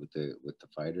 He's great with the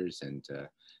fighters, and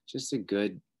just a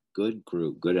good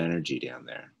group, good energy down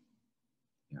there.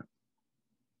 Yeah.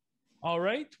 All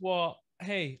right. Well,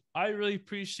 hey, I really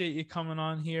appreciate you coming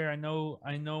on here. I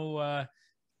know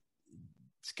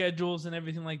schedules and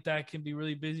everything like that can be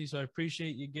really busy, so I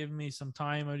appreciate you giving me some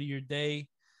time out of your day.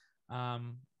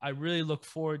 I really look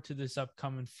forward to this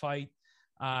upcoming fight.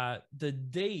 The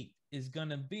date is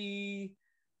gonna be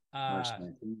March uh,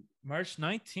 19th. March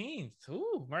 19th.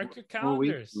 Ooh, mark your 4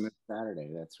 weeks from calendars. this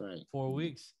Saturday. That's right. 4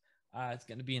 weeks. It's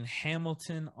going to be in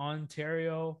Hamilton,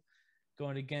 Ontario,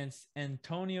 going against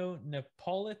Antonio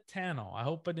Napolitano. I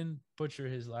hope I didn't butcher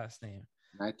his last name.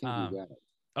 I think you got it.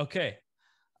 Okay.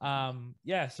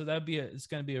 Yeah, so it's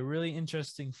going to be a really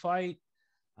interesting fight.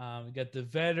 We got the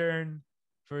veteran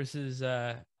versus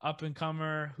up and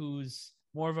comer who's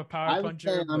more of a power I would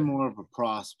say puncher. I'm more of a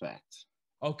prospect.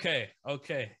 Okay.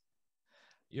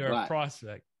 You're a But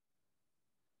prospect.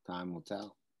 time will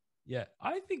tell. Yeah,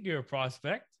 I think you're a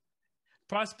prospect.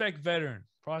 Prospect veteran.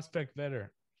 We'll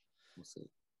see.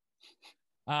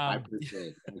 I appreciate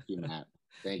it. Thank you, Matt.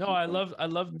 Thank no, you. I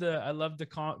love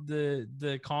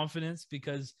the confidence,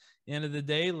 because at the end of the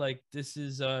day, like this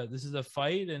is a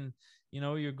fight, and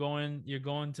you're going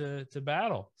to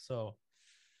battle. So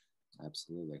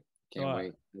Absolutely. Can't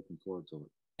wait. Looking forward to it.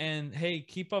 And hey,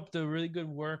 keep up the really good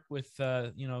work with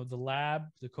the lab,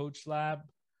 the coach lab.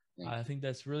 I think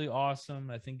that's really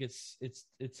awesome. I think it's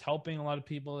helping a lot of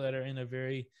people that are in a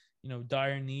very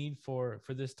dire need for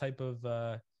this type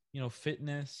of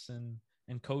fitness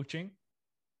and coaching.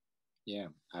 Yeah,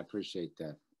 I appreciate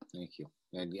that. Thank you.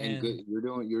 And good.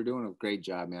 You're doing a great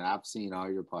job, man. I've seen all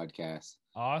your podcasts.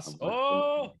 Awesome.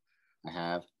 Oh, I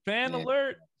have. Fan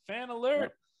alert.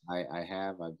 I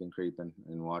have. I've been creeping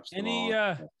and watched them Any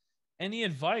all. any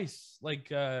advice? Like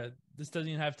this doesn't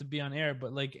even have to be on air,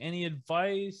 but like any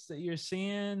advice that you're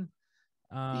seeing?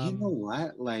 You know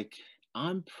what? Like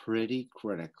I'm pretty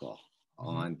critical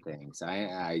on things.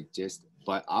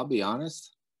 But I'll be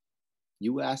honest.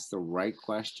 You ask the right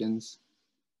questions.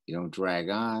 You don't drag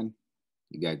on.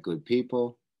 You got good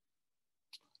people.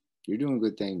 You're doing a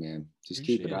good thing, man. Just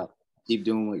keep it up. Keep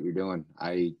doing what you're doing.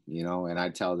 And I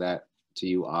tell that to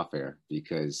you off air,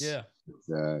 because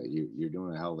you're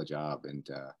doing a hell of a job, and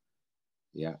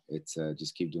it's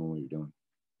just keep doing what you're doing.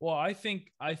 Well, I think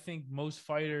most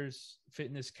fighters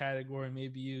fitness category,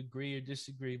 maybe you agree or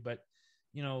disagree, but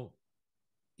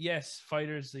yes,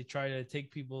 fighters, they try to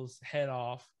take people's head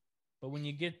off, but when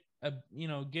you get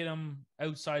them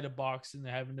outside a box and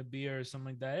they're having a beer or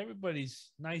something like that, everybody's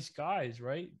nice guys,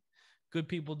 right? Good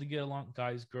people to get along,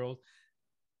 guys, girls,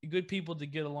 good people to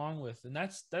get along with. And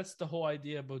that's the whole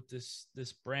idea about this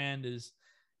brand is,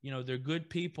 they're good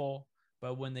people,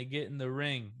 but when they get in the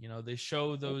ring, they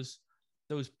show those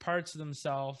parts of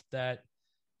themselves that,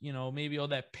 maybe all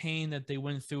that pain that they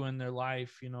went through in their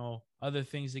life, other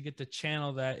things, they get to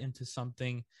channel that into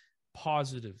something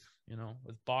positive,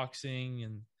 with boxing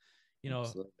and,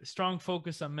 Absolutely. a strong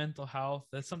focus on mental health.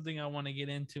 That's something I want to get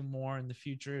into more in the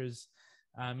future, is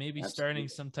maybe starting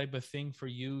some type of thing for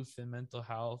youth and mental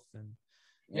health. And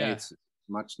it's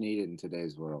much needed in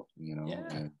today's world,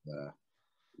 and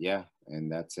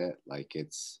and that's it. Like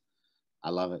I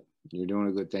love it. You're doing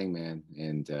a good thing, man.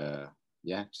 And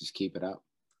just keep it up.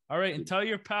 All right. And tell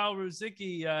your pal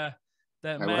Ruzicki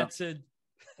that Matt said,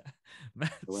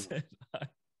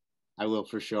 I will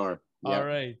for sure. Yep. All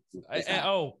right.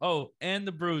 And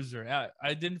the Bruiser.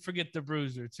 I didn't forget the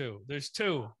Bruiser too. There's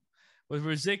two. With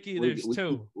Ruzicki, there's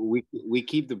two. We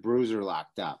keep the Bruiser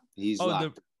locked up. He's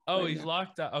locked up. He's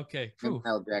locked up. Okay. Cool.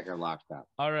 Jack are locked up.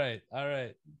 All right.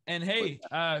 And hey,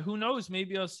 who knows?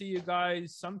 Maybe I'll see you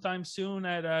guys sometime soon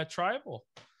at Tribal.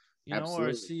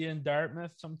 Or see you in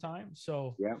Dartmouth sometime.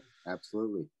 So yeah,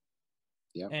 absolutely.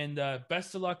 Yeah. And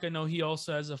best of luck. I know he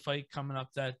also has a fight coming up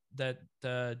that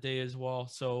day as well.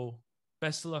 So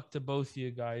best of luck to both of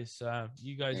you guys.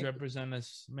 You guys represent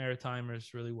us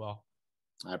Maritimers really well.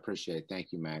 I appreciate it.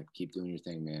 Thank you, Matt. Keep doing your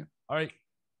thing, man. All right.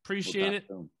 Appreciate it.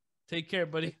 Soon. Take care,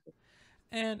 buddy.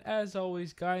 And as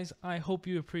always, guys, I hope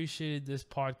you appreciated this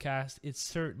podcast. It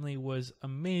certainly was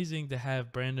amazing to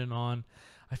have Brandon on.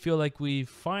 I feel like we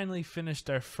finally finished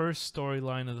our first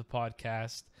storyline of the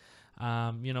podcast.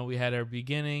 We had our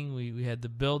beginning, we had the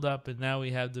build up, and now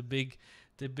we have the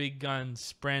the big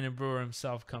guns, Brandon Brewer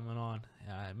himself, coming on.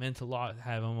 It meant a lot to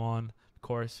have him on. Of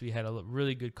course, we had a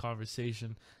really good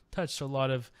conversation, touched a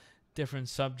lot of different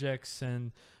subjects,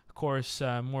 and of course,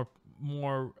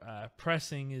 more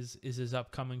pressing is his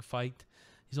upcoming fight.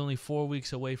 He's only 4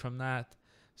 weeks away from that.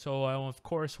 So I, of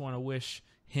course, want to wish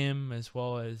him, as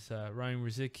well as Ryan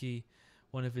Rizicki,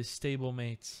 one of his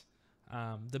stablemates,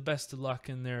 the best of luck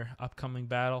in their upcoming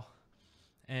battle.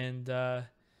 And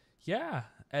yeah,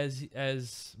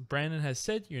 as Brandon has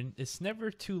said, it's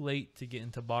never too late to get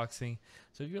into boxing.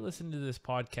 So if you're listening to this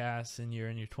podcast and you're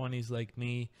in your 20s like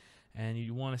me, and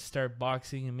you want to start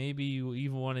boxing, and maybe you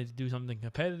even wanted to do something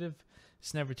competitive,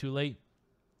 it's never too late.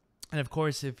 And of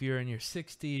course, if you're in your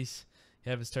 60s, you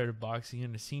haven't started boxing, you're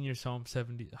in a senior's home,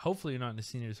 70. Hopefully, you're not in a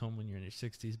senior's home when you're in your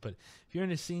 60s. But if you're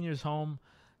in a senior's home,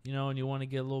 and you want to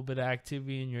get a little bit of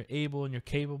activity, and you're able and you're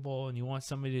capable, and you want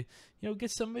somebody to,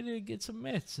 get somebody to get some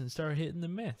mitts and start hitting the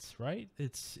mitts, right?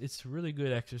 It's really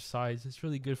good exercise. It's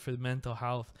really good for the mental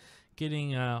health,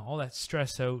 getting all that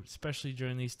stress out, especially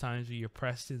during these times where you're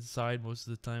pressed inside most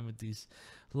of the time with these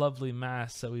lovely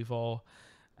masks that we've all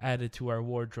added to our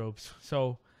wardrobes.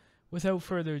 So, without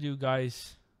further ado,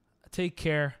 guys, take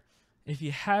care. If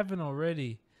you haven't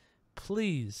already,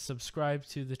 please subscribe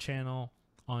to the channel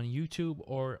on YouTube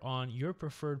or on your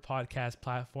preferred podcast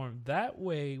platform. That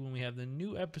way, when we have the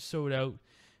new episode out,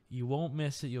 you won't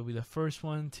miss it. You'll be the first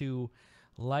one to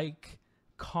like,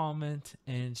 comment,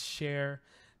 and share.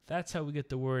 That's how we get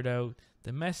the word out.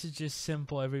 The message is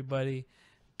simple, everybody.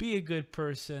 Be a good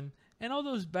person. And all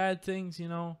those bad things,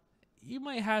 you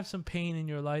might have some pain in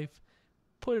your life.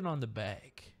 Put it on the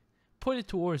bag. Put it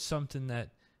towards something that,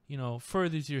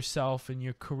 furthers yourself and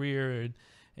your career,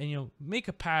 and make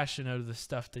a passion out of the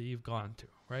stuff that you've gone through,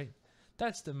 right?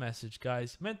 That's the message,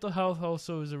 guys. Mental health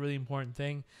also is a really important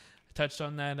thing. I touched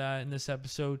on that in this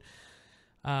episode.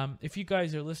 If you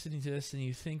guys are listening to this and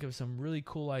you think of some really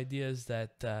cool ideas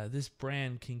that this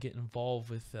brand can get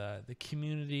involved with the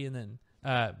community, and then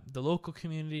the local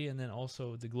community, and then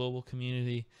also the global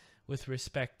community with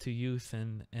respect to youth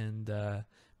and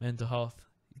mental health,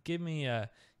 give me a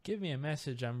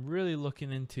message. I'm really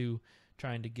looking into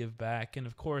trying to give back, and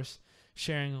of course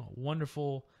sharing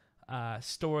wonderful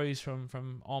stories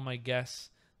from all my guests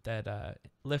that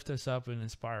lift us up and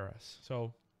inspire us.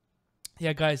 So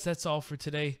yeah, guys, that's all for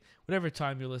today, whatever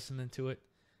time you're listening to it,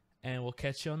 and we'll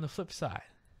catch you on the flip side.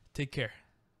 Take care.